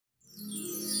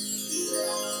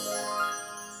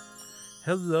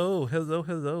Hello, hello,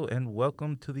 hello, and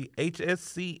welcome to the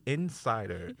HSC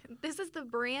Insider. This is the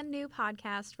brand new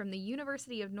podcast from the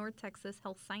University of North Texas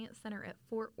Health Science Center at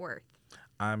Fort Worth.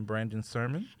 I'm Brandon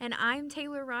Sermon. And I'm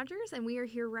Taylor Rogers, and we are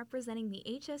here representing the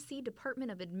HSC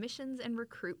Department of Admissions and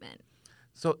Recruitment.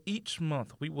 So each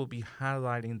month we will be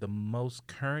highlighting the most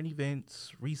current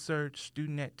events, research,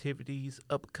 student activities,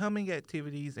 upcoming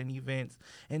activities and events,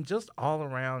 and just all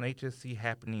around HSC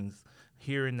happenings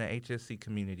here in the HSC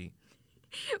community.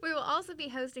 We will also be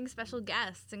hosting special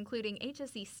guests, including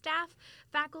HSC staff,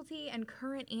 faculty, and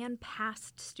current and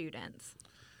past students.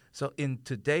 So in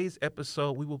today's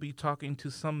episode, we will be talking to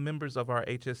some members of our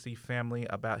HSC family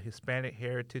about Hispanic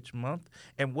Heritage Month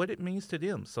and what it means to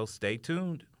them. So stay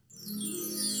tuned.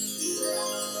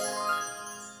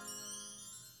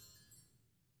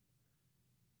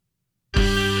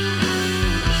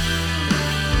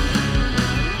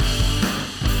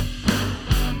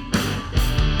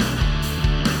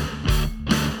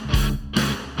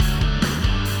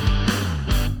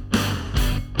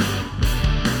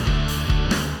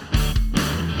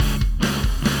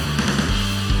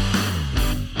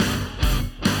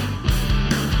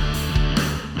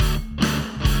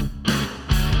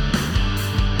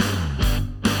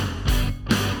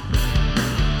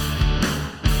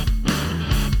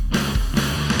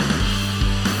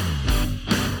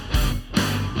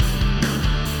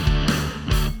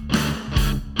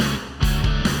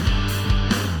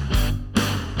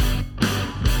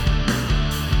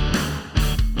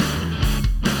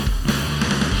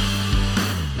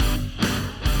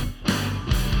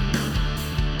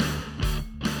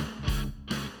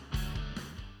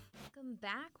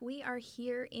 We are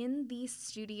here in the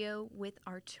studio with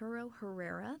Arturo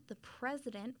Herrera, the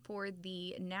president for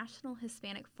the National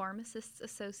Hispanic Pharmacists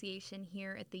Association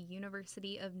here at the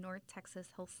University of North Texas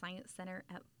Health Science Center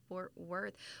at Fort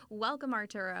Worth. Welcome,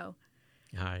 Arturo.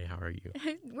 Hi, how are you?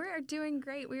 We're doing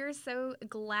great. We are so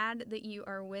glad that you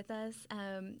are with us.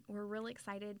 We're really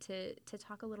excited to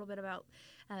talk a little bit about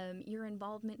your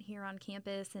involvement here on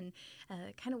campus and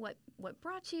kind of what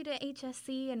brought you to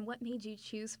HSC and what made you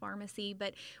choose pharmacy.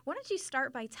 But why don't you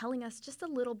start by telling us just a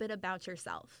little bit about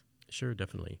yourself? Sure,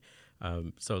 definitely.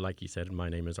 So like you said, my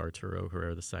name is Arturo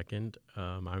Herrera II.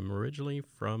 I'm originally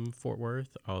from Fort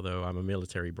Worth, although I'm a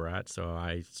military brat, so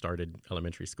I started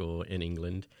elementary school in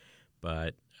England.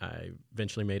 But I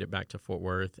eventually made it back to Fort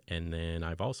Worth, and then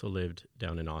I've also lived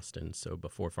down in Austin. So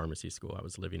before pharmacy school, I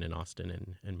was living in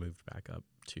Austin and moved back up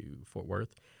to Fort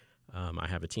Worth. I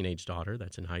have a teenage daughter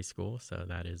that's in high school, so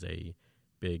that is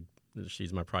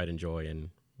she's my pride and joy and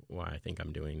why I think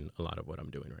I'm doing a lot of what I'm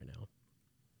doing right now.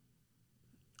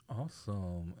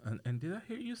 Awesome. And did I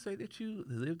hear you say that you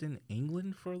lived in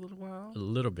England for a little while? A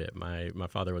little bit. My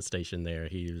father was stationed there.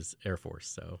 He was Air Force,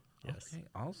 so yes. Okay,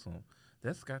 awesome.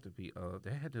 That's got to be,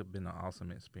 that had to have been an awesome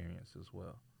experience as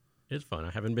well. It's fun. I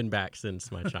haven't been back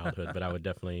since my childhood, but I would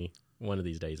definitely, one of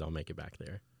these days, I'll make it back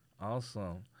there.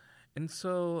 Awesome. And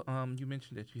so you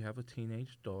mentioned that you have a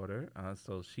teenage daughter,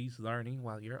 so she's learning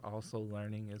while you're also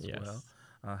learning as Yes.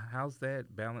 well. How's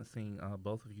that balancing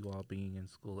both of you all being in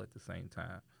school at the same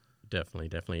time?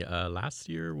 Definitely. Last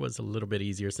year was a little bit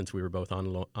easier since we were both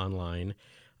online.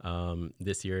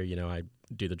 This year, I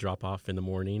do the drop off in the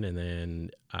morning and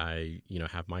then I,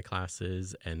 have my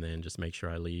classes and then just make sure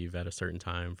I leave at a certain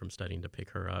time from studying to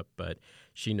pick her up. But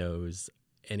she knows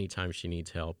anytime she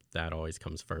needs help, that always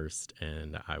comes first,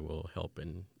 and I will help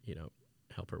and,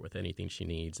 help her with anything she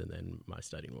needs. And then my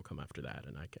studying will come after that,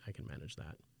 and I can manage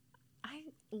that. I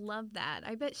love that.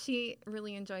 I bet she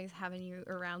really enjoys having you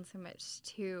around so much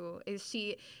too. Does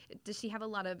she have a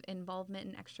lot of involvement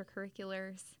in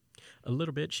extracurriculars? A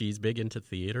little bit. She's big into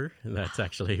theater. That's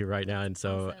actually right now. And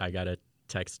so Awesome. I got a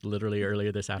text literally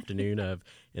earlier this afternoon of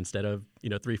instead of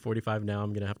 3:45 now,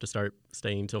 I'm going to have to start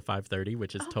staying till 5:30,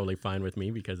 which is totally fine with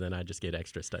me because then I just get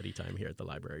extra study time here at the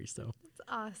library. So That's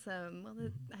awesome. Well,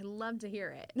 I love to hear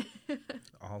it.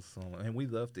 Awesome. And we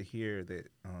love to hear that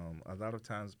a lot of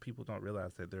times people don't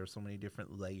realize that there are so many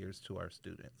different layers to our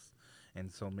students. And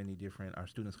our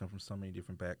students come from so many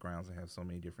different backgrounds and have so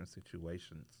many different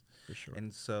situations. for sure.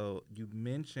 And so you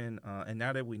mentioned, and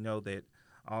now that we know that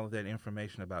all of that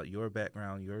information about your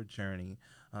background, your journey,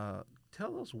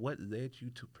 tell us what led you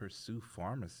to pursue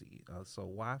pharmacy. So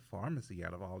why pharmacy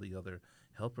out of all the other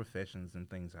health professions and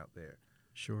things out there?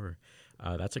 Sure.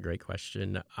 That's a great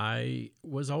question. I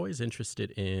was always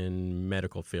interested in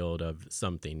medical field of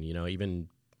something, even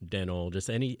dental, just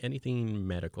anything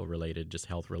medical related, just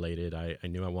health related. I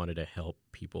knew I wanted to help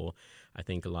people. I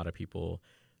think a lot of people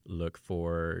look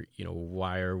for,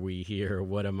 why are we here?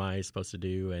 What am I supposed to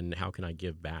do? And how can I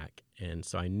give back? And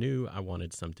so I knew I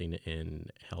wanted something in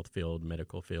health field,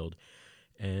 medical field.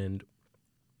 And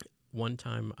one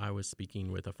time I was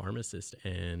speaking with a pharmacist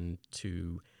and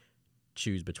to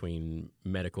choose between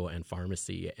medical and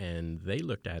pharmacy, and they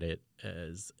looked at it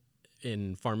as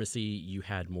in pharmacy, you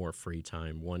had more free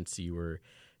time. Once you were,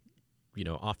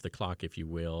 off the clock, if you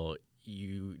will,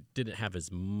 you didn't have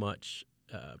as much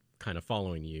kind of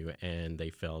following you, and they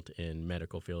felt in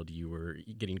medical field you were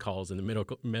getting calls in the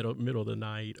middle of the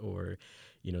night, or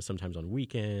sometimes on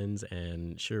weekends.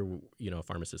 And sure, a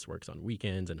pharmacist works on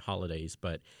weekends and holidays,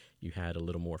 but you had a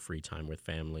little more free time with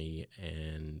family,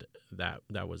 and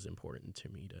that was important to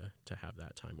me to have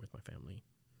that time with my family.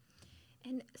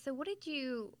 And so what did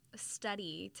you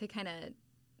study to kind of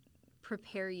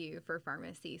prepare you for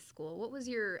pharmacy school? What was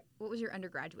your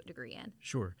undergraduate degree in?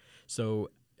 Sure.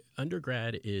 So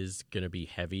undergrad is going to be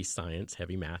heavy science,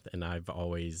 heavy math, and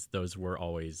those were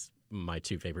always my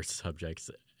two favorite subjects.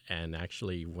 And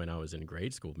actually, when I was in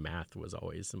grade school, math was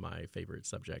always my favorite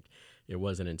subject. It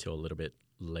wasn't until a little bit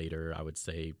later, I would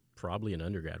say probably in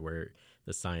undergrad, where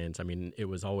the science, it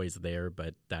was always there,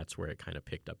 but that's where it kind of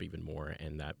picked up even more,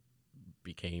 and that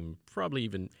became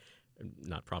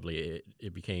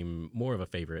it became more of a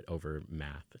favorite over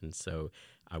math. And so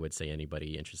I would say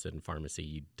anybody interested in pharmacy,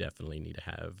 you definitely need to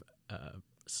have a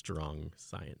strong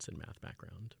science and math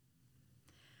background.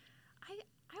 I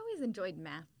always enjoyed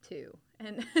math too,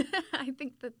 and I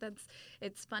think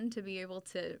it's fun to be able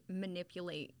to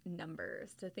manipulate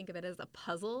numbers, to think of it as a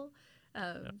puzzle.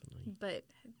 Definitely. But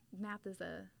math is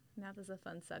a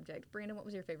fun subject. Brandon, what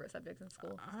was your favorite subject in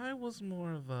school? I was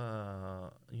more of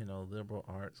a, liberal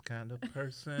arts kind of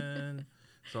person.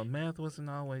 So math wasn't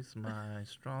always my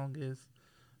strongest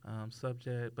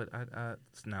subject. But I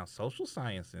now social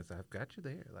sciences, I've got you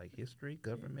there, like history,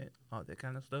 government, all that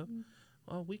kind of stuff. Mm-hmm.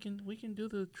 Well, we can do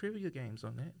the trivia games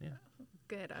on that, yeah.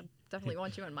 Good. I definitely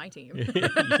want you on my team.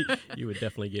 You would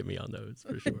definitely get me on those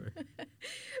for sure.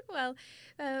 Well,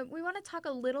 we want to talk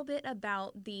a little bit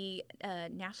about the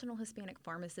National Hispanic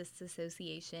Pharmacists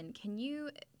Association. Can you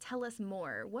tell us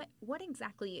more? What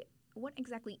exactly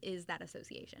is that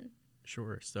association?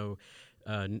 Sure. So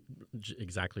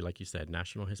exactly like you said,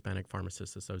 National Hispanic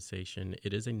Pharmacists Association,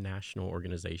 it is a national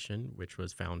organization which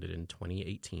was founded in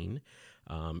 2018.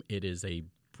 It is a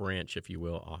branch, if you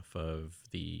will, off of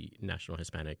the National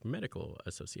Hispanic Medical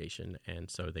Association.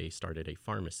 And so they started a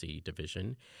pharmacy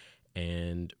division.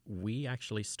 And we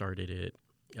actually started it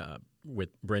with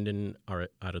Brendan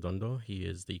Arredondo. He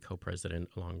is the co-president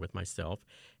along with myself.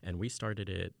 And we started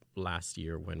it last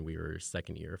year when we were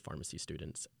second-year pharmacy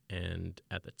students. And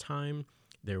at the time,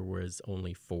 there was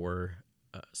only 4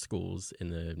 schools in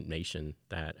the nation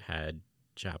that had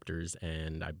chapters,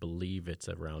 and I believe it's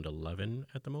around 11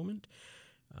 at the moment.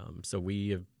 So we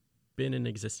have been in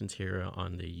existence here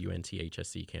on the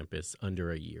UNT-HSC campus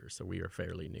under a year, so we are a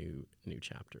fairly new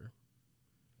chapter.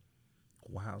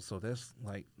 Wow, so that's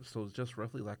just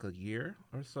roughly like a year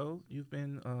or so you've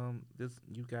been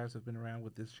you guys have been around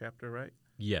with this chapter, right?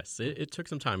 Yes, it took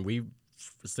some time.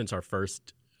 Since our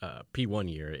first P1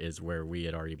 year is where we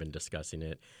had already been discussing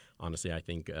it. Honestly, I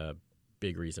think a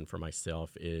big reason for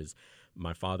myself is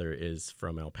my father is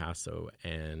from El Paso,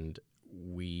 and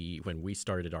when we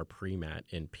started our pre-mat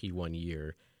in P1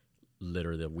 year,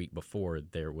 literally the week before,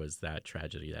 there was that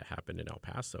tragedy that happened in El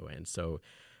Paso. And so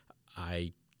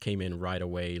I came in right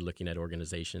away looking at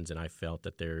organizations, and I felt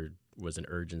that there was an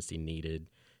urgency needed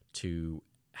to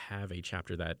have a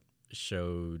chapter that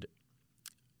showed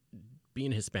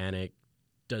being Hispanic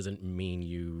doesn't mean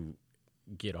you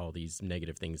get all these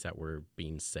negative things that were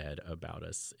being said about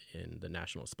us in the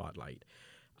national spotlight.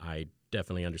 I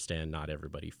definitely understand not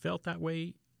everybody felt that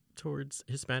way towards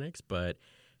Hispanics, but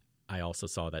I also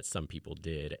saw that some people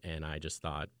did, and I just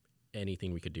thought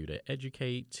anything we could do to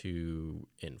educate, to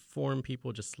inform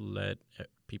people, just let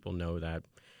people know that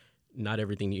not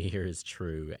everything you hear is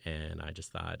true, and I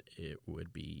just thought it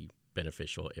would be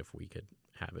beneficial if we could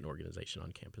have an organization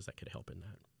on campus that could help in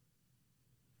that.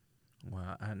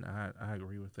 Well, I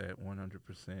agree with that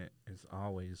 100%. It's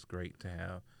always great to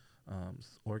have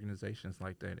organizations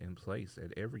like that in place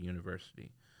at every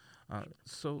university.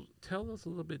 So tell us a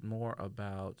little bit more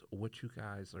about what you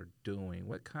guys are doing.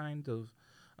 What kind of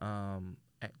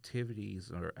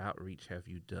activities or outreach have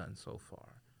you done so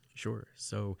far? Sure.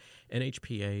 So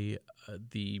NHPA,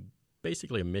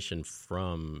 basically a mission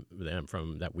from them,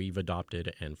 from that we've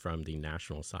adopted, and from the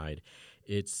national side,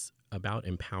 it's about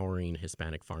empowering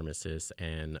Hispanic pharmacists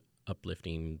and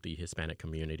uplifting the Hispanic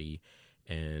community,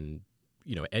 and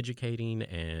educating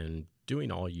and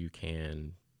doing all you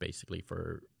can basically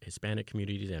for Hispanic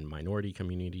communities and minority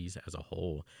communities as a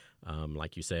whole.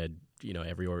 Like you said,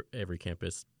 every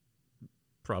campus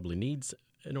probably needs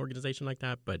an organization like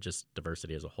that, but just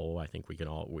diversity as a whole, I think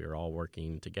we're all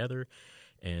working together.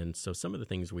 And so some of the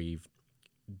things we've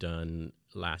done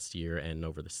last year and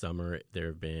over the summer, there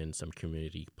have been some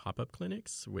community pop-up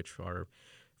clinics, which are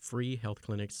free health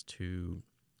clinics to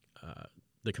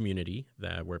the community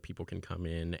where people can come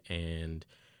in and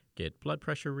get blood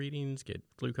pressure readings, get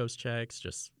glucose checks,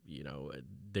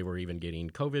 they were even getting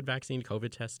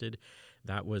COVID tested.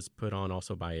 That was put on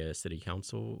also by a city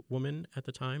council woman at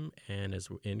the time and is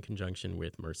in conjunction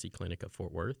with Mercy Clinic of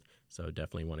Fort Worth. So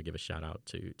definitely want to give a shout out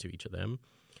to each of them.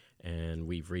 And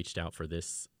we've reached out for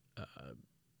this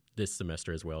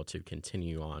semester as well to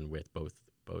continue on with both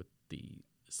the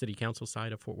city council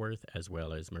side of Fort Worth as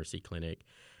well as Mercy Clinic.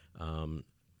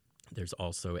 There's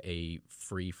also a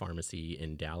free pharmacy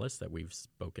in Dallas that we've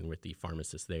spoken with the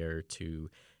pharmacists there to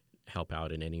help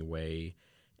out in any way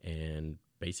and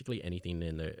basically anything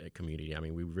in the community. I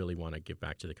mean, we really want to give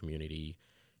back to the community,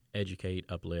 educate,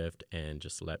 uplift, and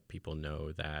just let people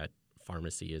know that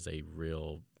pharmacy is a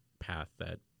real path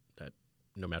that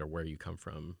no matter where you come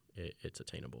from, it's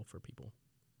attainable for people.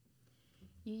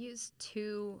 You used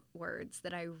two words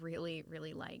that I really,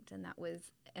 really liked, and that was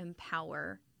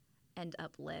empower and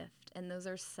uplift. And those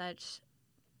are such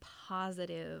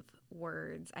positive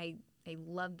words. I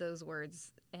love those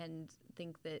words and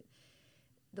think that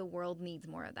the world needs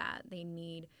more of that. They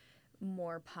need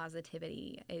more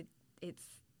positivity.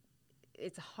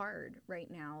 It's hard right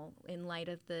now in light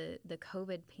of the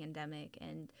COVID pandemic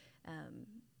and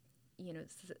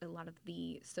a lot of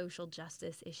the social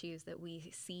justice issues that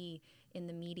we see in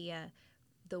the media.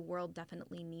 The world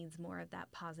definitely needs more of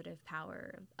that positive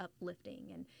power of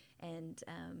uplifting and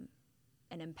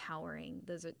empowering.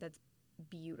 That's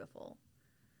beautiful.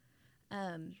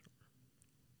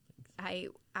 I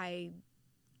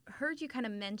heard you kind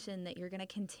of mention that you're going to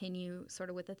continue sort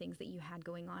of with the things that you had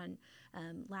going on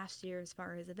last year as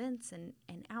far as events and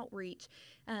outreach.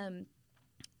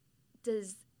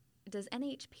 Does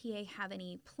NHPA have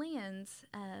any plans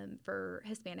for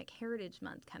Hispanic Heritage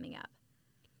Month coming up?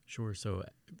 Sure. So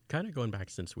kind of going back,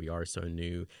 since we are so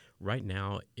new, right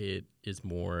now it is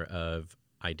more of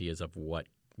ideas of what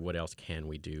else can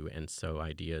we do. And so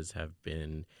ideas have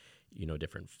been,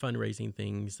 different fundraising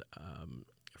things,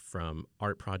 from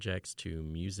art projects to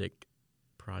music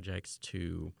projects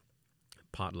to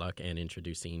potluck and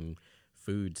introducing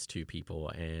foods to people,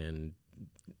 and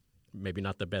maybe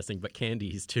not the best thing, but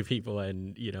candies to people.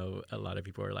 And, a lot of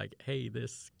people are like, hey,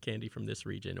 this candy from this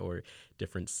region, or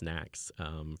different snacks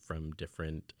from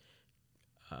different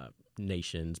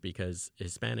nations, because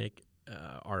Hispanic,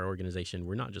 our organization,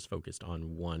 we're not just focused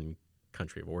on one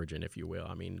country of origin, if you will.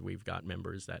 I mean, we've got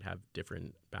members that have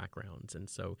different backgrounds. And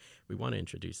so we want to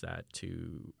introduce that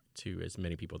to as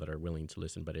many people that are willing to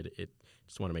listen, but it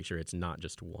just want to make sure it's not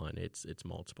just one, it's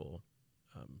multiple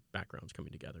backgrounds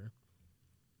coming together.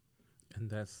 And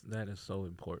that is so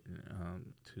important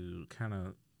to kind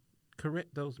of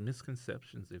correct those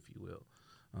misconceptions, if you will,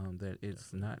 that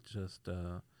it's not just,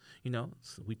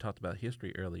 we talked about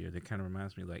history earlier. That kind of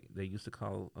reminds me, like, they used to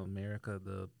call America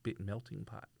the big melting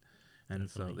pot. And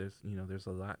Definitely. So there's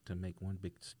a lot to make one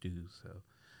big stew. So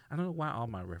I don't know why all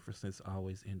my references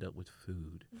always end up with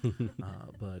food,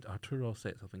 but Arturo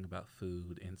said something about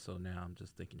food, and so now I'm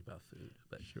just thinking about food.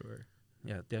 But sure,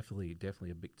 yeah, definitely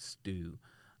a big stew.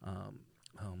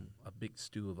 A big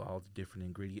stew of all the different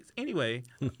ingredients. Anyway,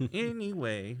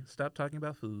 stop talking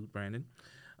about food, Brandon.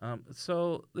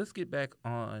 So let's get back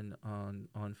on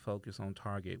focus, on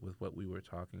target with what we were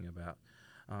talking about.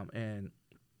 And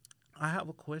I have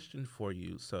a question for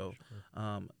you. So,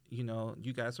 sure.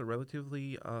 You guys are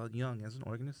relatively young as an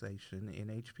organization.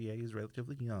 NHPA is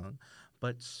relatively young,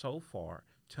 but so far,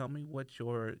 tell me what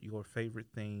your favorite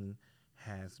thing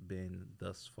has been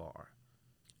thus far.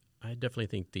 I definitely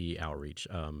think the outreach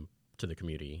to the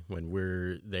community, when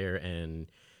we're there and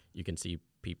you can see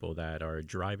people that are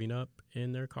driving up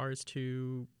in their cars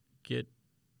to get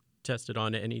tested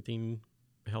on anything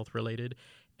health related,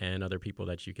 and other people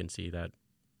that you can see that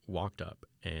walked up,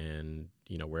 and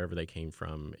wherever they came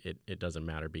from, it doesn't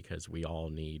matter, because we all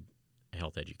need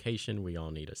health education, we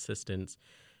all need assistance,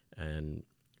 and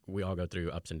we all go through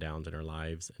ups and downs in our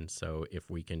lives. And so if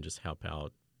we can just help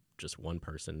out just one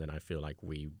person, then I feel like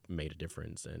we made a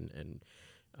difference, and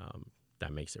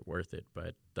that makes it worth it.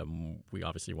 But we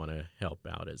obviously want to help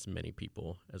out as many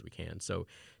people as we can. So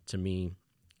to me,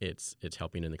 it's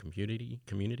helping in the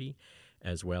community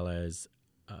as well as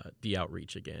the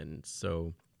outreach again.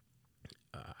 So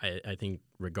I think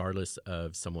regardless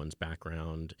of someone's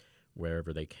background,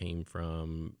 wherever they came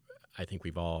from. I think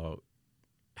we've all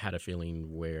had a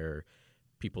feeling where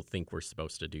people think we're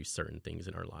supposed to do certain things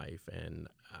in our life, and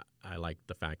I like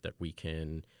the fact that we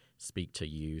can speak to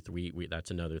youth. We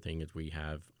that's another thing is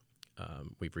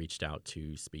we've reached out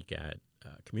to speak at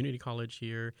community college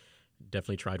here.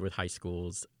 Definitely tried with high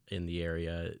schools in the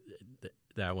area.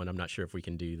 That one, I'm not sure if we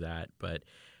can do that, but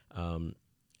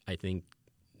I think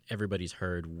everybody's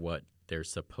heard what they're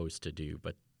supposed to do,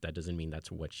 but that doesn't mean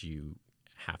that's what you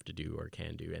have to do or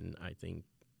can do. And I think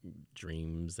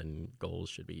dreams and goals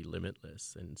should be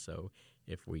limitless. And so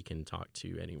if we can talk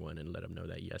to anyone and let them know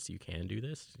that, yes, you can do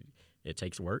this, it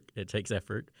takes work, it takes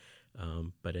effort,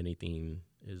 but anything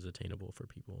is attainable for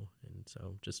people. And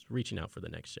so just reaching out for the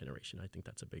next generation, I think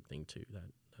that's a big thing too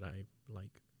that I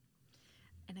like.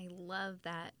 And I love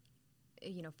that,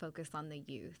 focus on the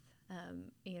youth,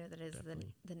 that is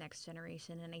the next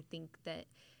generation. And I think that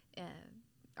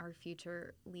our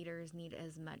future leaders need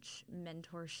as much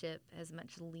mentorship, as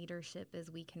much leadership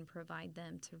as we can provide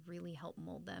them to really help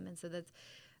mold them. And so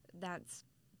that's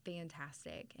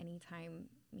fantastic. Anytime,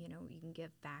 you can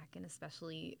give back, and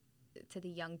especially to the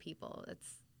young people,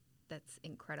 that's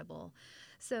incredible.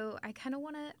 So I kind of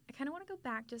want to go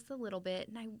back just a little bit,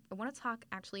 and I want to talk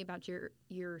actually about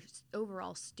your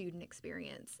overall student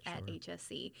experience at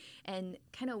HSC, and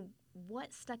kind of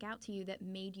what stuck out to you that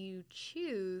made you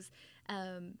choose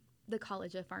the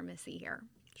College of Pharmacy here.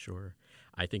 Sure.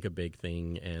 I think a big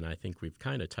thing, and I think we've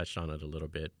kind of touched on it a little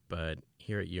bit, but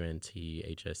here at UNT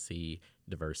HSC,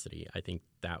 diversity, I think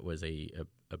that was a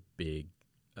big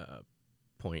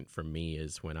point for me,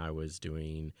 is when I was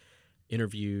doing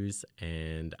interviews,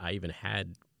 and I even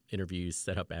had interviews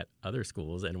set up at other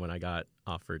schools, and when I got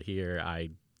offered here,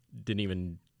 I didn't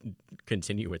even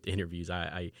continue with the interviews.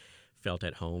 I felt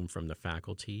at home from the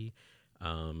faculty,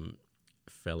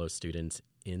 fellow students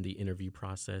in the interview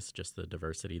process, just the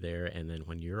diversity there. And then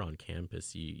when you're on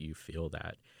campus, you feel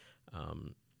that.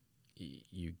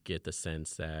 You get the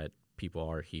sense that people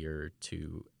are here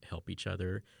to help each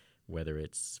other, whether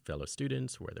it's fellow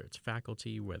students, whether it's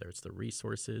faculty, whether it's the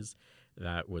resources.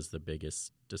 That was the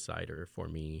biggest decider for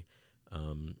me,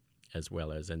 as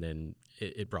well as, and then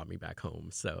it brought me back home.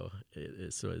 So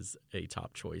this was a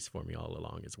top choice for me all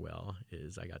along as well,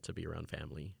 is I got to be around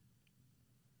family.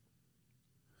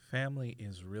 Family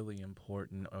is really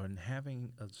important, and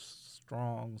having a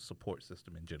strong support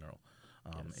system in general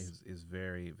is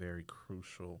very, very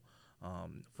crucial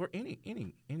for any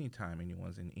time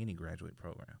anyone's in any graduate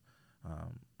program.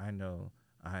 I know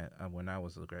when I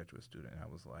was a graduate student, I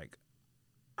was like,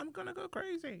 I'm gonna go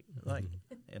crazy,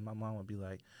 and my mom would be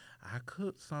like, I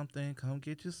cooked something, come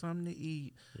get you something to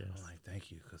eat. Yes. I'm like,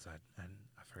 thank you, because I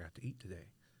forgot to eat today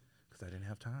because I didn't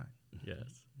have time.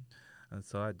 Yes. And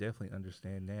so I definitely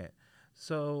understand that.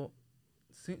 So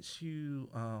since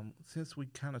we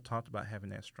kind of talked about having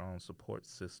that strong support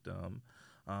system,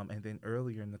 and then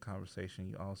earlier in the conversation,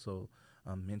 you also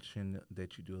mentioned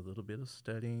that you do a little bit of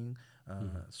studying,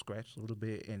 scratch a little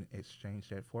bit, and exchange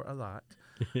that for a lot.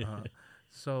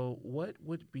 So what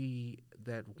would be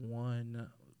that one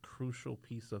crucial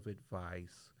piece of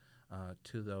advice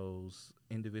to those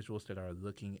individuals that are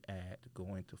looking at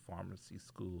going to pharmacy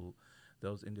school,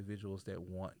 those individuals that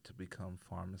want to become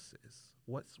pharmacists?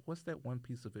 What's that one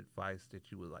piece of advice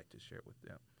that you would like to share with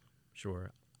them?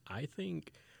 Sure. I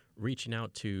think reaching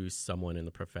out to someone in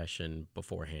the profession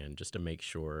beforehand, just to make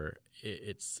sure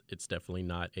it's definitely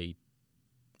not a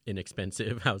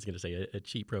inexpensive, I was going to say a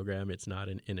cheap program. It's not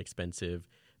an inexpensive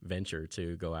venture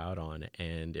to go out on.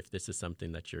 And if this is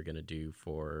something that you're going to do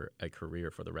for a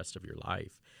career for the rest of your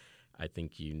life, I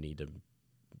think you need to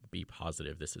be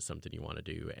positive this is something you want to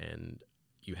do, and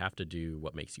you have to do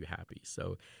what makes you happy.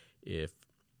 So if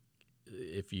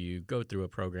you go through a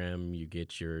program, you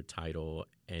get your title,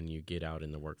 and you get out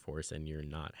in the workforce and you're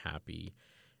not happy,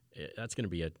 that's going to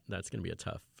be a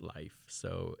tough life.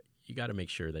 So you got to make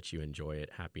sure that you enjoy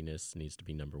it. Happiness needs to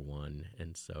be number one.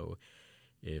 And so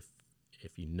if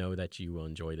you know that you will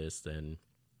enjoy this, then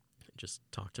just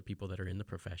talk to people that are in the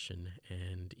profession,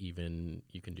 and even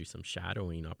you can do some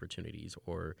shadowing opportunities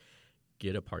or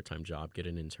get a part-time job, get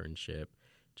an internship,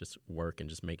 just work and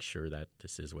just make sure that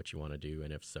this is what you want to do.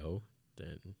 And if so,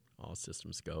 then all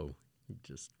systems go.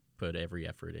 Just put every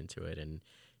effort into it, and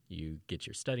you get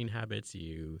your studying habits,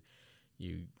 you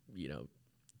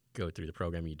go through the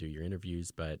program, you do your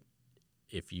interviews, but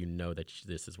if you know that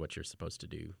this is what you're supposed to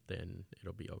do, then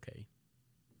it'll be okay.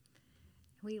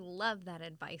 We love that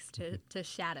advice to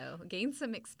shadow, gain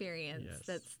some experience.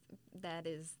 Yes. That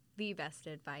is the best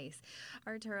advice.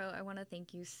 Arturo, I want to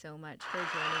thank you so much for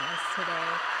joining us today.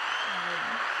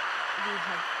 We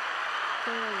have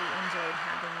thoroughly enjoyed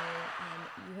having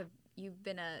you, and you've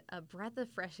been a breath of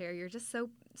fresh air. You're just so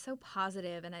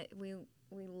positive, and we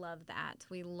love that.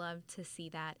 We love to see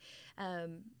that.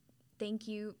 Thank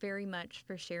you very much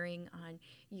for sharing on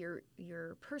your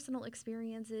personal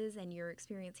experiences and your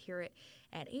experience here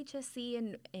at HSC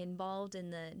and involved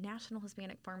in the National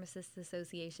Hispanic Pharmacists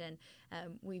Association.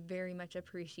 We very much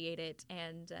appreciate it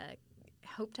and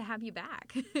hope to have you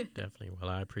back. Definitely.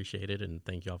 Well, I appreciate it, and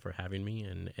thank y'all for having me.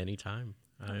 And anytime,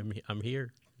 I'm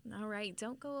here. All right.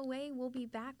 Don't go away. We'll be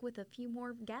back with a few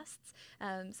more guests.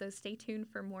 So stay tuned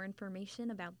for more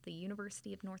information about the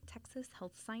University of North Texas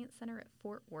Health Science Center at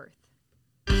Fort Worth.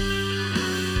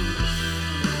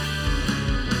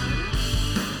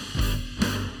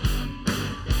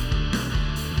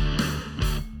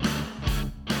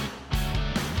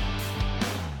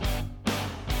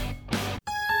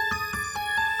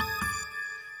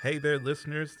 Hey there,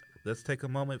 listeners. Let's take a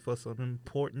moment for some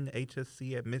important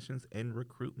HSC admissions and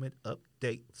recruitment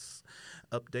updates.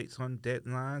 Updates on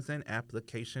deadlines and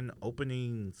application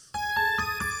openings.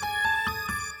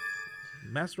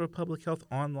 Master of Public Health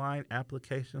online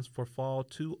applications for Fall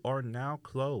 2 are now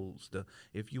closed.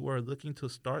 If you are looking to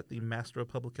start the Master of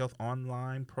Public Health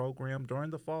online program during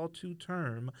the Fall 2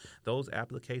 term, those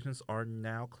applications are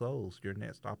now closed. Your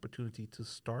next opportunity to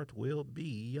start will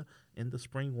be in the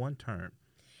Spring 1 term.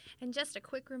 And just a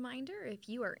quick reminder, if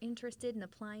you are interested in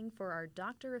applying for our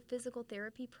Doctor of Physical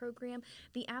Therapy program,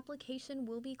 the application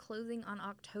will be closing on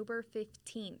October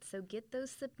 15th. So get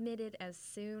those submitted as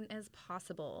soon as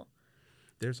possible.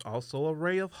 There's also a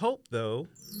ray of hope, though.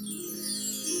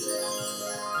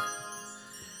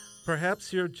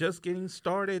 Perhaps you're just getting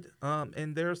started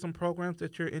and there are some programs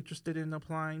that you're interested in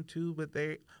applying to, but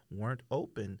they weren't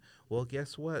open. Well,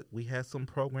 guess what? We have some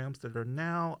programs that are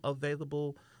now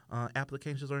available.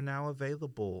 Applications are now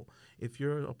available. If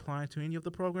you're applying to any of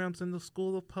the programs in the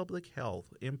School of Public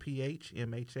Health, MPH,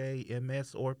 MHA,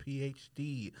 MS, or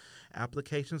PhD,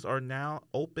 applications are now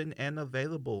open and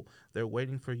available. They're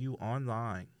waiting for you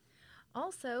online.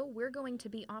 Also, we're going to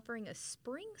be offering a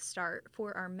spring start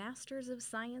for our Masters of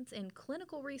Science in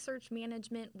Clinical Research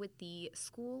Management with the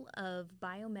School of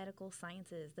Biomedical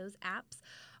Sciences. Those apps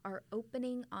are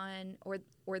opening on, or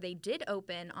they did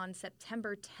open on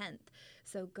September 10th.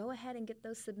 So go ahead and get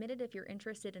those submitted if you're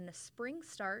interested in a spring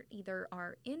start, either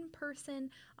our in-person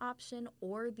option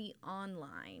or the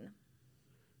online.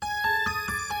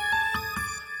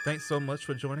 Thanks so much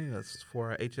for joining us for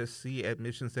our HSC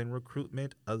Admissions and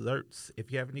Recruitment Alerts.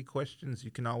 If you have any questions, you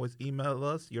can always email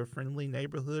us, your friendly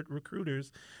neighborhood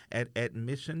recruiters, at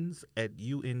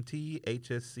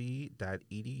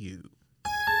admissions@unthsc.edu.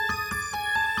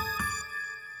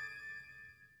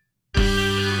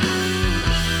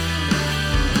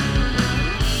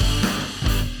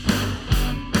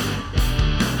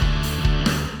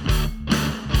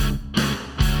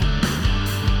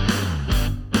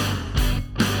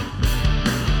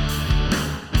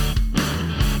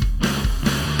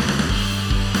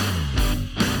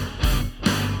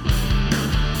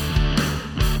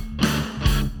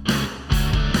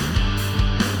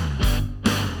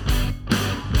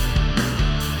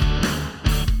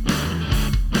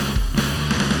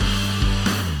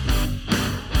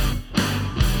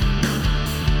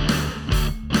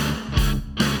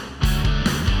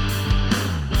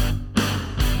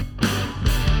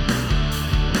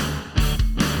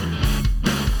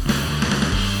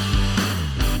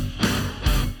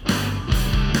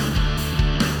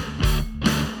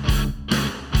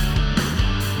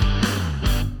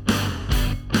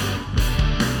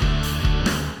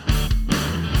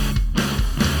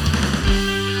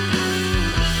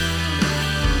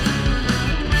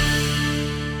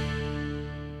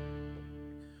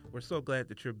 So glad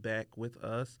that you're back with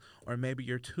us, or maybe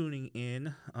you're tuning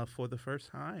in for the first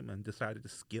time and decided to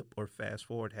skip or fast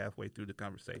forward halfway through the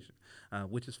conversation,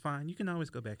 which is fine. You can always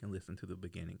go back and listen to the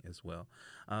beginning as well.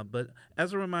 But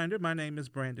as a reminder, my name is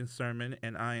Brandon Sermon,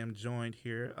 and I am joined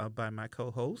here by my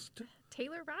co-host,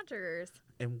 Taylor Rogers.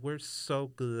 And we're so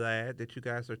glad that you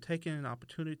guys are taking an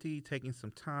opportunity, taking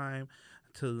some time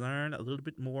to learn a little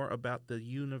bit more about the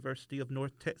University of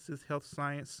North Texas Health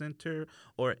Science Center,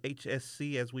 or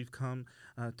HSC as we've come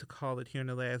to call it here in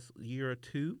the last year or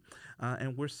two.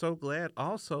 And we're so glad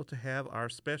also to have our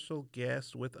special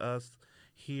guest with us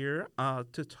here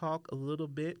to talk a little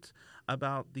bit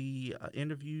about the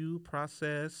interview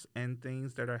process and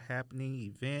things that are happening,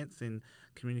 events and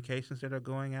communications that are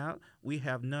going out. We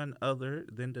have none other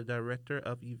than the Director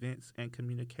of Events and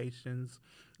Communications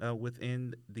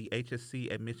within the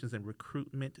HSC Admissions and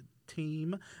Recruitment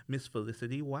team, Miss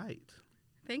Felicity White.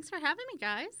 Thanks for having me,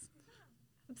 guys.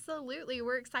 Absolutely.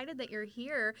 We're excited that you're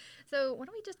here. So why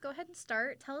don't we just go ahead and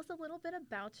start? Tell us a little bit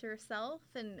about yourself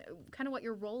and kind of what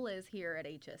your role is here at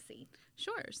HSC.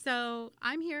 Sure. So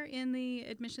I'm here in the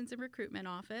admissions and recruitment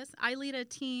office. I lead a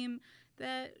team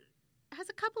that has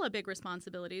a couple of big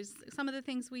responsibilities. Some of the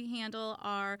things we handle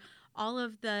are all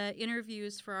of the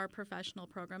interviews for our professional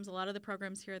programs. A lot of the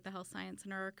programs here at the Health Science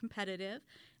Center are competitive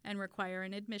and require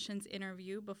an admissions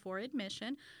interview before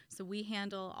admission. So we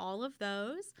handle all of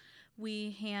those.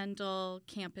 We handle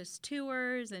campus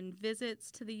tours and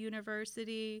visits to the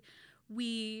university.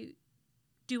 We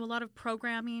do a lot of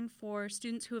programming for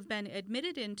students who have been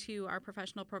admitted into our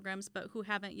professional programs but who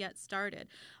haven't yet started.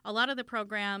 A lot of the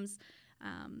programs,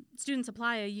 students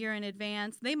apply a year in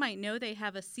advance. They might know they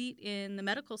have a seat in the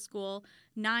medical school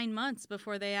 9 months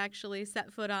before they actually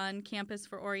set foot on campus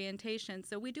for orientation.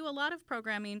 So we do a lot of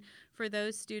programming for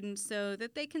those students so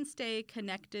that they can stay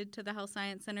connected to the Health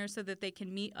Science Center, so that they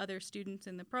can meet other students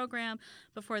in the program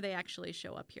before they actually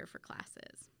show up here for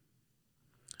classes.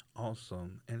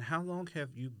 Awesome. And how long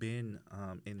have you been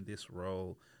in this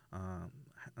role?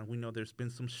 We know there's been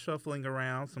some shuffling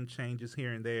around, some changes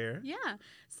here and there. Yeah.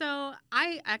 So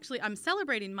I'm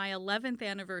celebrating my 11th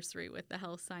anniversary with the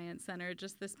Health Science Center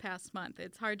just this past month.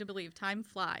 It's hard to believe. Time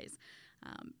flies.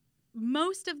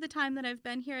 Most of the time that I've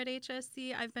been here at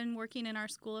HSC, I've been working in our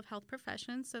School of Health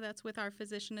Professions. So that's with our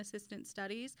physician assistant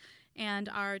studies and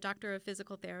our Doctor of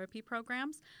Physical Therapy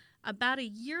programs. About a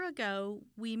year ago,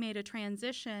 we made a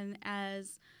transition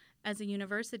as a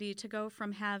university to go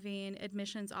from having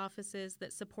admissions offices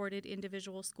that supported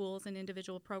individual schools and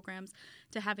individual programs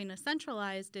to having a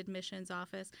centralized admissions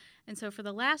office. And so for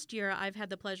the last year, I've had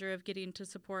the pleasure of getting to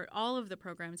support all of the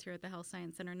programs here at the Health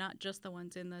Science Center, not just the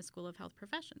ones in the School of Health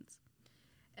Professions.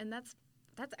 And that's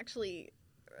actually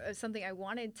something I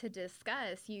wanted to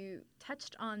discuss. You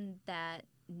touched on that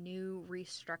new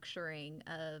restructuring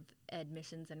of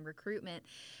admissions and recruitment.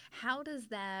 How does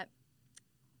that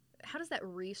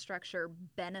restructure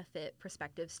benefit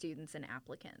prospective students and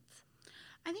applicants?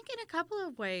 I think in a couple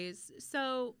of ways.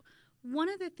 So one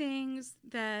of the things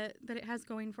that it has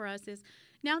going for us is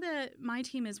now that my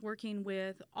team is working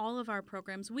with all of our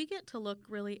programs, we get to look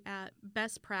really at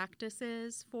best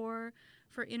practices for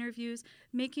interviews,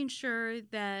 making sure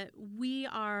that we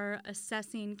are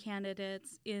assessing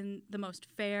candidates in the most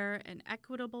fair and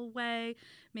equitable way,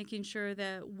 making sure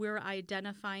that we're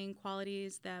identifying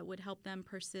qualities that would help them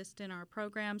persist in our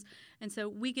programs. And so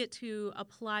we get to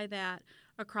apply that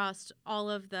across all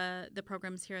of the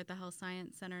programs here at the Health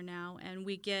Science Center now, and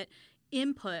we get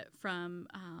input from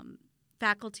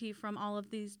faculty from all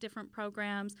of these different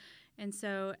programs. And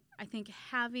so I think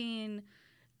having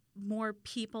more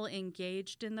people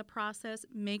engaged in the process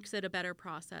makes it a better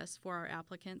process for our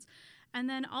applicants. And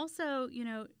then also,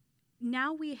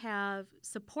 now we have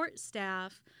support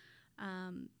staff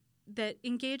that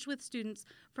engage with students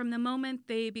from the moment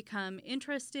they become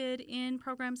interested in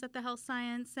programs at the Health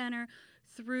Science Center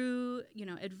through,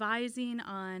 advising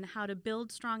on how to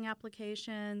build strong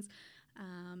applications,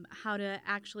 how to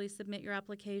actually submit your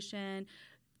application,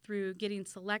 through getting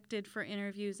selected for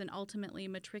interviews and ultimately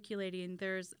matriculating.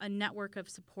 There's a network of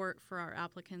support for our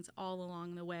applicants all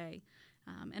along the way.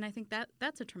 And I think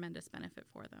that's a tremendous benefit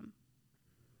for them.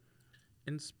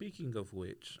 And speaking of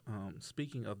which,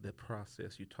 speaking of the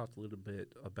process, you talked a little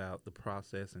bit about the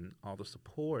process and all the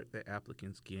support that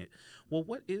applicants get. Well,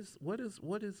 what is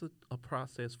a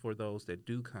process for those that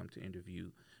do come to interview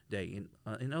day?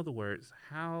 In other words,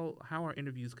 how are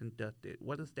interviews conducted?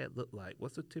 What does that look like?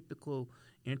 What's a typical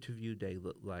interview day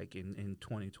look like in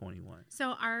 2021?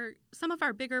 So some of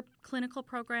our bigger clinical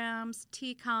programs,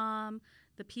 TCOM,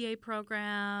 the PA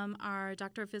program, our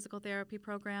Doctor of Physical Therapy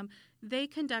program, they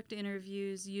conduct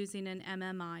interviews using an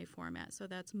MMI format. So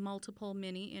that's multiple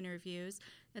mini interviews.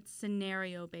 It's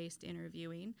scenario-based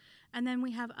interviewing. And then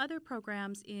we have other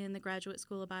programs in the Graduate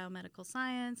School of Biomedical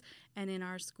Science and in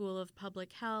our School of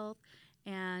Public Health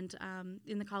and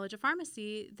in the College of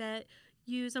Pharmacy that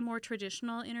use a more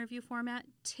traditional interview format.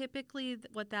 Typically,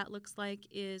 what that looks like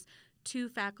is 2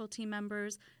 faculty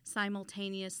members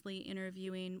simultaneously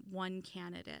interviewing one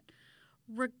candidate.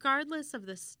 Regardless of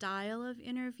the style of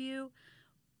interview,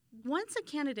 once a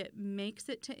candidate makes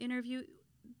it to interview,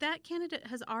 that candidate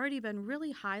has already been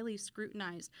really highly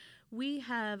scrutinized. We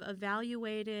have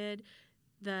evaluated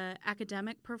the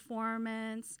academic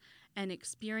performance and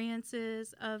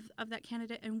experiences of that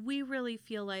candidate, and we really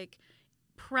feel like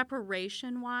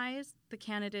preparation-wise, the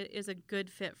candidate is a good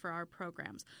fit for our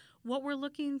programs. what we're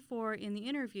looking for in the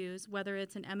interviews, whether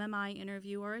it's an MMI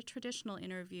interview or a traditional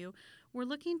interview, we're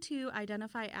looking to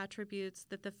identify attributes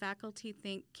that the faculty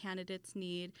think candidates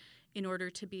need in order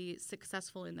to be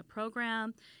successful in the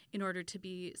program, in order to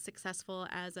be successful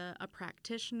as a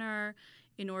practitioner,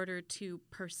 in order to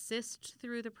persist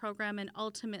through the program, and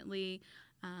ultimately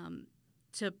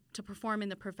to perform in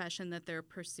the profession that they're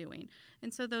pursuing.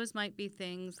 And so those might be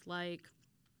things like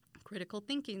critical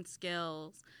thinking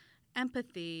skills,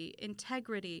 empathy,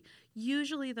 integrity.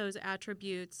 Usually those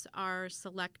attributes are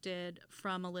selected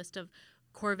from a list of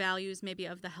core values maybe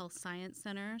of the Health Science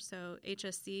Center. So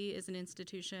HSC is an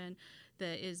institution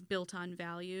that is built on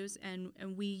values, and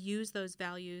we use those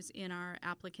values in our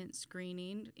applicant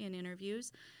screening in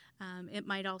interviews. It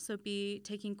might also be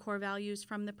taking core values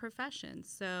from the profession.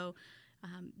 So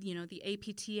the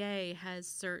APTA has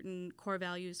certain core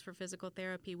values for physical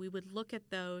therapy. We would look at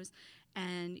those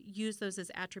and use those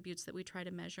as attributes that we try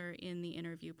to measure in the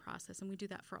interview process, and we do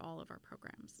that for all of our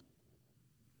programs.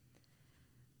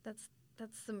 That's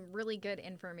some really good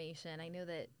information. I know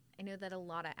that a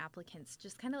lot of applicants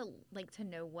just kind of like to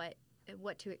know what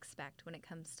to expect when it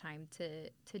comes time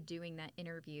to doing that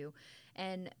interview.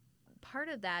 And part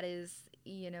of that is,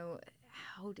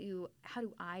 how do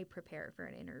I prepare for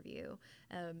an interview?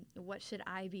 What should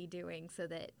I be doing so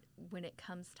that when it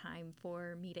comes time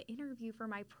for me to interview for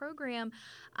my program,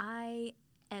 I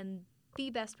am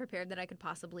the best prepared that I could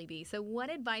possibly be? So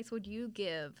what advice would you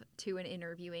give to an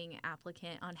interviewing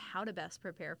applicant on how to best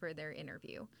prepare for their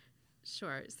interview?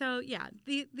 Sure. So,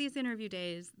 these interview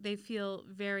days, they feel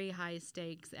very high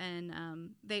stakes,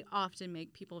 and they often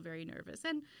make people very nervous,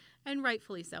 and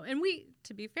rightfully so. And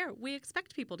to be fair, we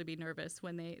expect people to be nervous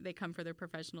when they come for their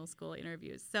professional school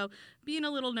interviews. So being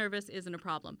a little nervous isn't a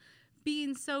problem.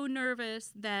 Being so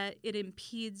nervous that it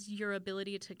impedes your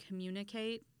ability to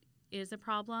communicate is a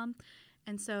problem.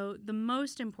 And so the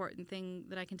most important thing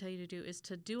that I can tell you to do is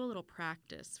to do a little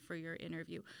practice for your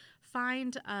interview.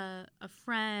 Find a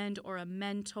friend or a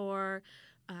mentor.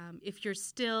 If you're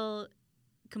still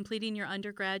completing your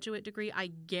undergraduate degree, I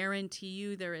guarantee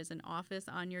you there is an office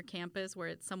on your campus where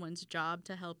it's someone's job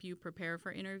to help you prepare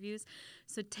for interviews.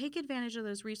 So take advantage of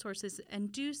those resources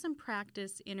and do some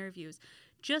practice interviews.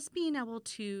 Just being able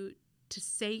to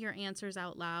say your answers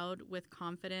out loud with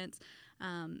confidence,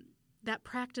 that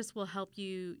practice will help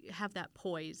you have that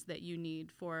poise that you need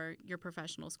for your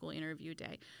professional school interview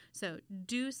day. So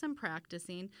do some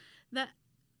practicing. That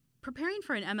preparing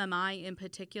for an MMI in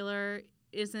particular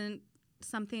isn't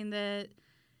something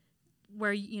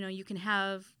where you can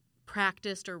have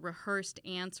practiced or rehearsed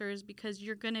answers, because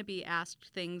you're going to be asked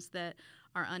things that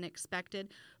are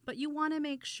unexpected. But you want to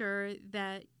make sure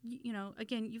that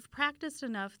again, you've practiced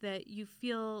enough that you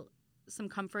feel some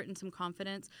comfort and some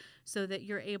confidence so that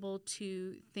you're able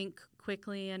to think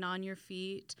quickly and on your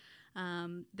feet,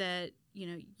 that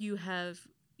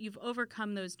you've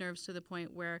overcome those nerves to the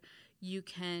point where you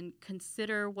can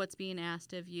consider what's being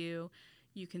asked of you,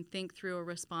 you can think through a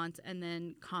response, and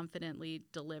then confidently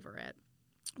deliver it.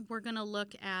 We're going to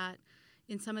look at,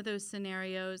 in some of those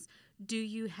scenarios, do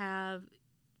you have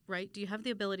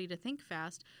the ability to think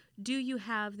fast? Do you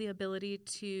have the ability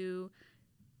to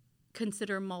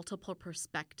consider multiple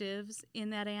perspectives in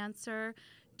that answer?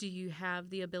 Do you have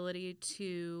the ability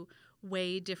to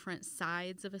weigh different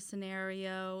sides of a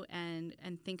scenario and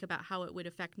think about how it would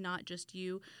affect not just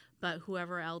you, but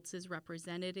whoever else is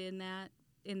represented in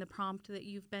the prompt that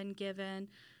you've been given?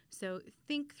 So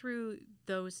think through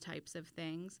those types of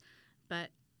things. But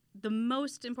the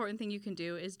most important thing you can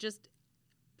do is just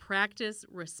practice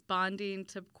responding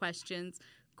to questions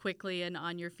quickly and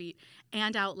on your feet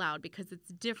and out loud, because it's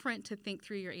different to think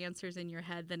through your answers in your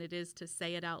head than it is to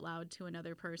say it out loud to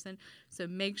another person. So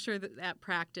make sure that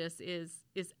practice is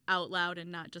out loud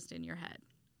and not just in your head.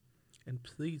 And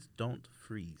please don't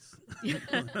freeze.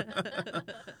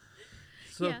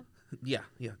 So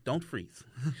don't freeze.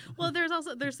 Well,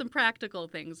 there's some practical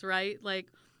things, right? Like,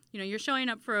 you're showing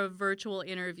up for a virtual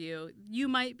interview. You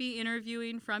might be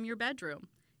interviewing from your bedroom.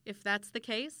 If that's the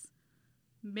case,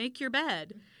 make your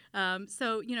bed.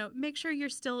 So make sure you're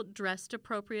still dressed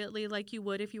appropriately like you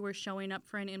would if you were showing up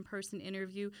for an in-person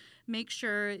interview. Make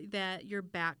sure that your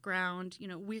background,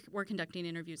 we're conducting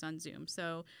interviews on Zoom.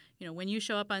 So, when you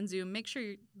show up on Zoom, make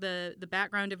sure the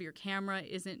background of your camera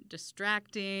isn't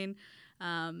distracting.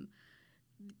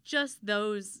 Just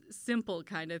those simple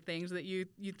kind of things that you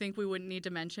think we wouldn't need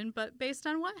to mention, but based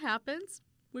on what happens,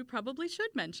 we probably should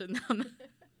mention them.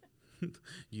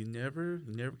 You never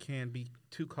can be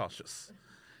too cautious.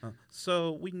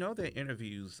 So we know that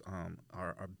interviews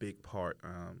are a big part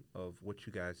of what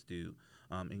you guys do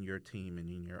in your team and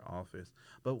in your office.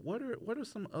 But what are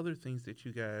some other things that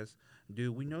you guys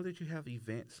do? We know that you have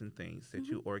events and things that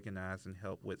you organize and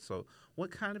help with. So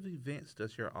what kind of events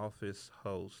does your office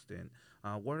host, and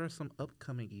what are some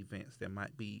upcoming events that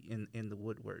might be in the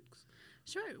woodworks?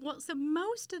 Sure. Well, so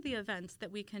most of the events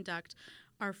that we conduct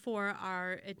are for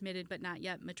our admitted but not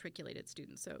yet matriculated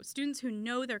students. So students who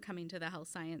know they're coming to the Health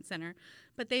Science Center,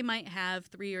 but they might have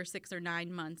 3 or 6 or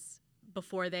 9 months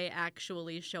before they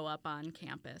actually show up on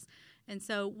campus. And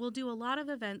so we'll do a lot of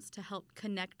events to help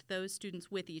connect those students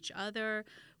with each other,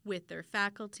 with their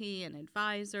faculty and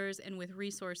advisors, and with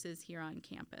resources here on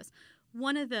campus.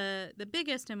 One of the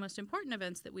biggest and most important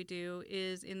events that we do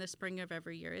is in the spring of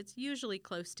every year. It's usually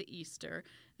close to Easter,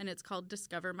 and it's called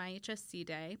Discover My HSC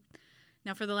Day.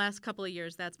 Now, for the last couple of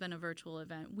years, that's been a virtual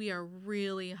event. We are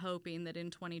really hoping that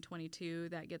in 2022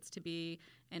 that gets to be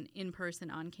an in-person,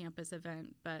 on-campus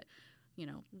event, but,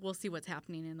 we'll see what's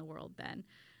happening in the world then.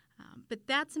 But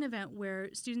that's an event where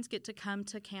students get to come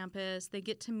to campus. They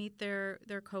get to meet their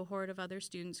cohort of other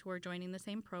students who are joining the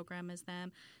same program as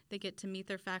them. They get to meet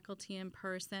their faculty in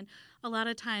person. A lot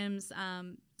of times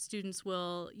students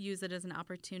will use it as an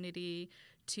opportunity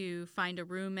to find a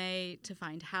roommate, to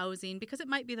find housing, because it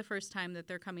might be the first time that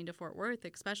they're coming to Fort Worth,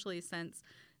 especially since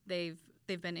they've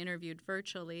been interviewed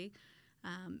virtually.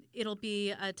 It'll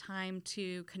be a time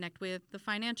to connect with the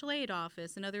financial aid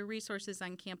office and other resources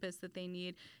on campus that they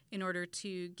need in order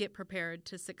to get prepared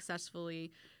to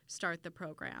successfully start the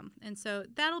program. And so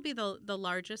that'll be the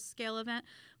largest scale event.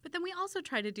 But then we also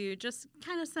try to do just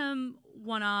kind of some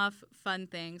one-off fun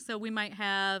things. So we might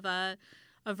have a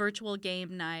virtual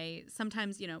game night.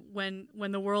 Sometimes,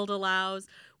 when the world allows,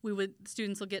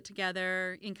 students will get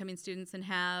together, incoming students, and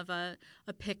have a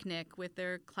picnic with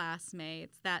their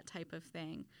classmates, that type of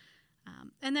thing.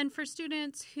 And then for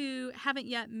students who haven't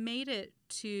yet made it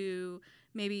to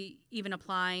maybe even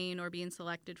applying or being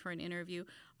selected for an interview,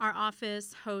 our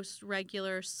office hosts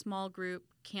regular small group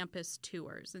campus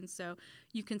tours. And so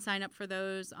you can sign up for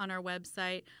those on our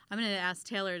website. I'm going to ask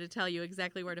Taylor to tell you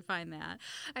exactly where to find that.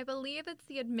 I believe it's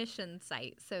the admission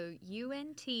site. So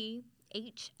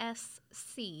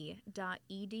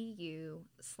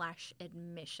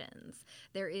unthhsc.edu/admissions.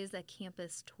 There is a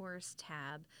campus tours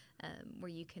tab where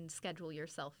you can schedule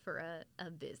yourself for a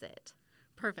visit.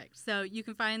 Perfect. So you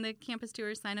can find the campus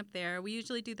tours, sign up there. We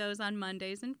usually do those on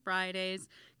Mondays and Fridays,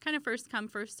 kind of first come,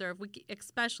 first serve.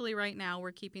 Especially right now,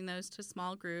 we're keeping those to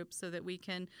small groups so that we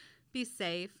can be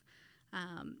safe.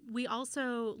 We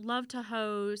also love to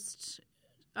host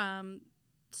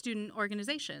student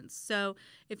organizations. So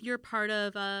if you're part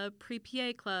of a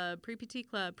pre-PA club, pre-PT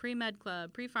club, pre-med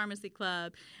club, pre-pharmacy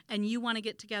club, and you want to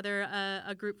get together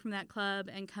a group from that club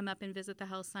and come up and visit the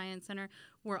Health Science Center,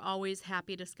 we're always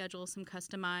happy to schedule some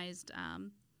customized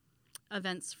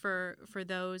events for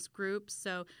those groups.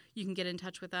 So you can get in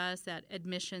touch with us at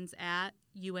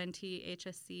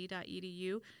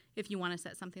admissions@unthsc.edu if you want to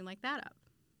set something like that up.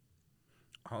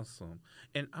 Awesome.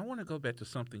 And I want to go back to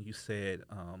something you said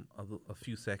a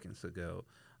few seconds ago.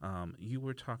 You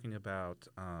were talking about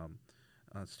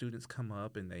students come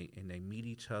up and they meet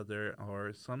each other,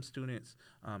 or some students,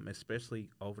 especially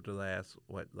over the last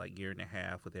year and a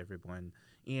half with everyone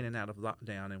in and out of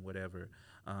lockdown and whatever,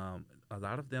 a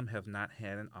lot of them have not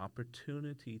had an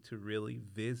opportunity to really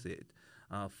visit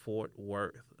Fort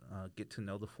Worth, get to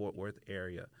know the Fort Worth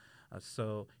area.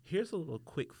 So here's a little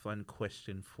quick fun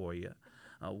question for you.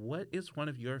 What is one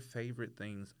of your favorite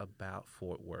things about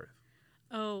Fort Worth?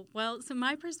 Oh, well, so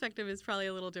my perspective is probably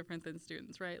a little different than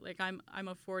students, right? Like I'm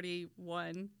a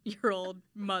 41-year-old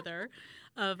mother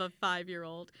of a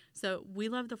 5-year-old. So we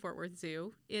love the Fort Worth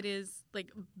Zoo. It is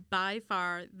by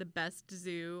far the best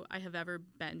zoo I have ever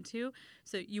been to.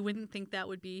 So you wouldn't think that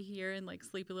would be here in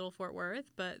sleepy little Fort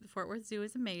Worth, but the Fort Worth Zoo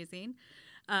is amazing.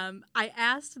 I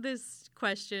asked this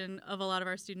question of a lot of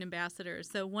our student ambassadors.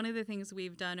 So one of the things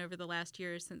we've done over the last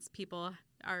year, since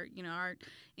our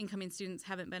incoming students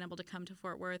haven't been able to come to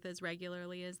Fort Worth as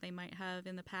regularly as they might have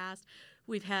in the past,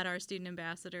 we've had our student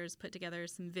ambassadors put together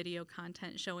some video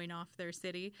content showing off their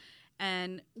city.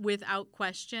 And without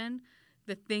question,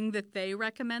 the thing that they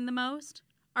recommend the most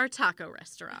are taco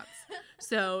restaurants.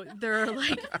 So there are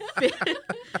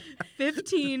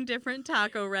 15 different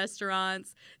taco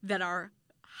restaurants that are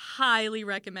highly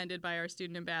recommended by our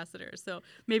student ambassadors. So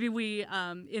maybe we,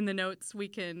 in the notes, we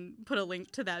can put a link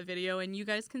to that video, and you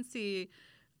guys can see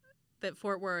that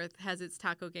Fort Worth has its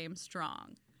taco game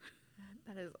strong.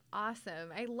 That is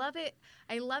awesome. I love it.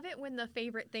 I love it when the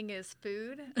favorite thing is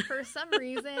food. For some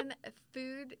reason,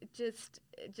 food just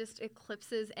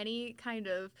eclipses any kind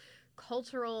of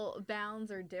cultural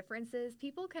bounds or differences.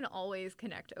 People can always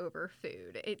connect over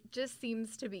food. It just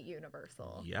seems to be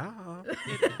universal. Yeah.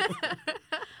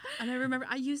 And I remember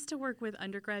I used to work with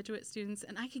undergraduate students,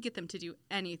 and I could get them to do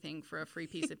anything for a free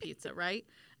piece of pizza, right?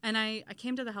 And I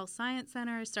came to the Health Science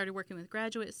Center. I started working with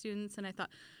graduate students, and I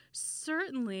thought,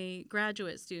 certainly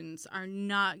graduate students are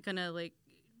not going to, like,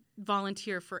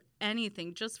 volunteer for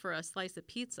anything just for a slice of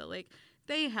pizza. Like,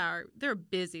 they're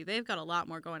busy. They've got a lot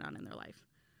more going on in their life.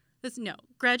 No,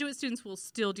 graduate students will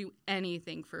still do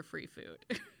anything for free food.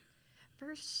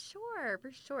 For sure,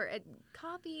 for sure.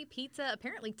 Coffee, pizza,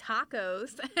 apparently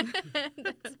tacos.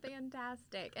 That's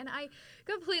fantastic. And I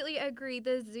completely agree.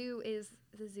 The zoo is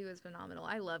phenomenal.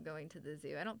 I love going to the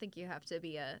zoo. I don't think you have to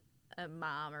be a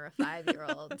mom or a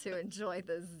 5-year-old to enjoy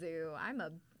the zoo. I'm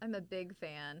a big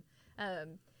fan.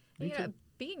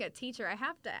 Being a teacher, I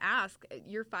have to ask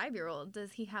your 5-year-old,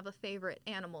 does he have a favorite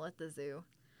animal at the zoo?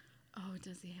 Oh,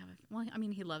 does he have well, I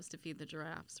mean, he loves to feed the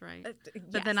giraffes, right? Yes.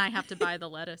 But then I have to buy the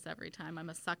lettuce every time. I'm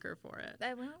a sucker for it.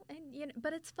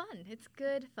 But it's fun. It's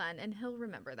good fun, and he'll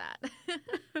remember that.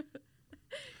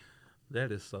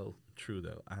 That is so true,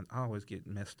 though. I always get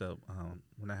messed up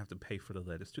when I have to pay for the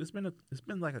lettuce, too. It's been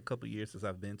like a couple years since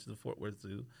I've been to the Fort Worth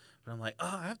Zoo, but I'm like,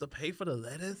 oh, I have to pay for the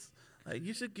lettuce? Like,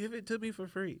 you should give it to me for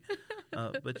free.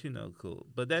 But, cool.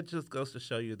 But that just goes to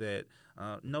show you that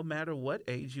no matter what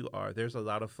age you are, there's a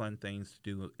lot of fun things to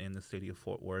do in the city of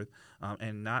Fort Worth,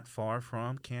 and not far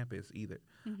from campus either.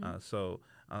 Mm-hmm. So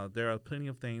there are plenty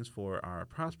of things for our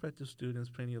prospective students,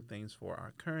 plenty of things for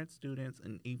our current students,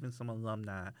 and even some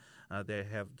alumni that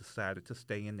have decided to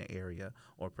stay in the area,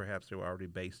 or perhaps they were already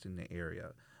based in the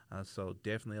area. So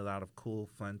definitely a lot of cool,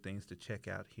 fun things to check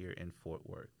out here in Fort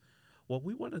Worth. Well,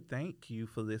 we want to thank you,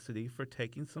 Felicity, for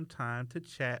taking some time to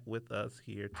chat with us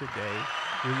here today.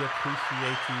 We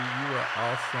appreciate you. You are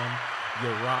awesome. You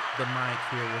rock the mic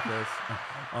here with us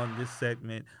on this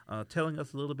segment, telling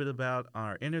us a little bit about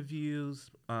our interview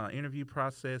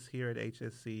process here at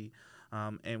HSC.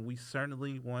 And we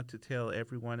certainly want to tell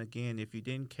everyone again, if you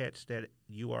didn't catch that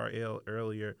URL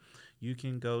earlier, you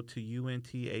can go to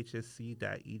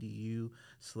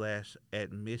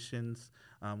unthhsc.edu/admissions,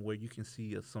 where you can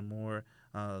see some more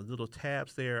little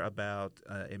tabs there about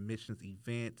admissions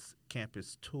events,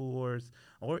 campus tours,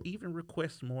 or even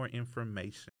request more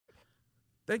information.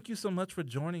 Thank you so much for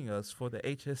joining us for the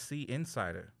HSC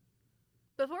Insider.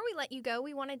 Before we let you go,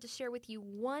 we wanted to share with you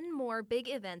one more big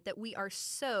event that we are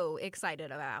so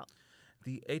excited about.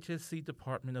 The HSC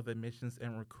Department of Admissions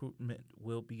and Recruitment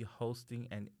will be hosting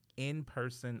an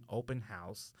in-person open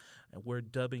house, and we're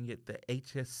dubbing it the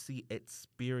HSC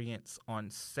Experience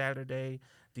on Saturday,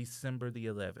 December the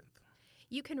 11th.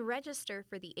 You can register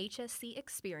for the HSC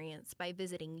Experience by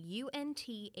visiting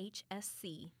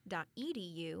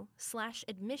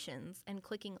unthhsc.edu/admissions and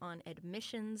clicking on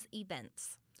Admissions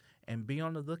Events. And be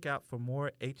on the lookout for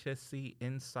more HSC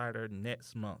Insider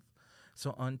next month.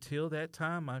 So until that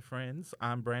time, my friends,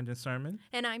 I'm Brandon Sermon.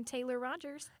 And I'm Taylor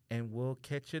Rogers. And we'll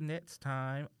catch you next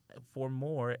time for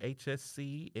more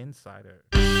HSC Insider.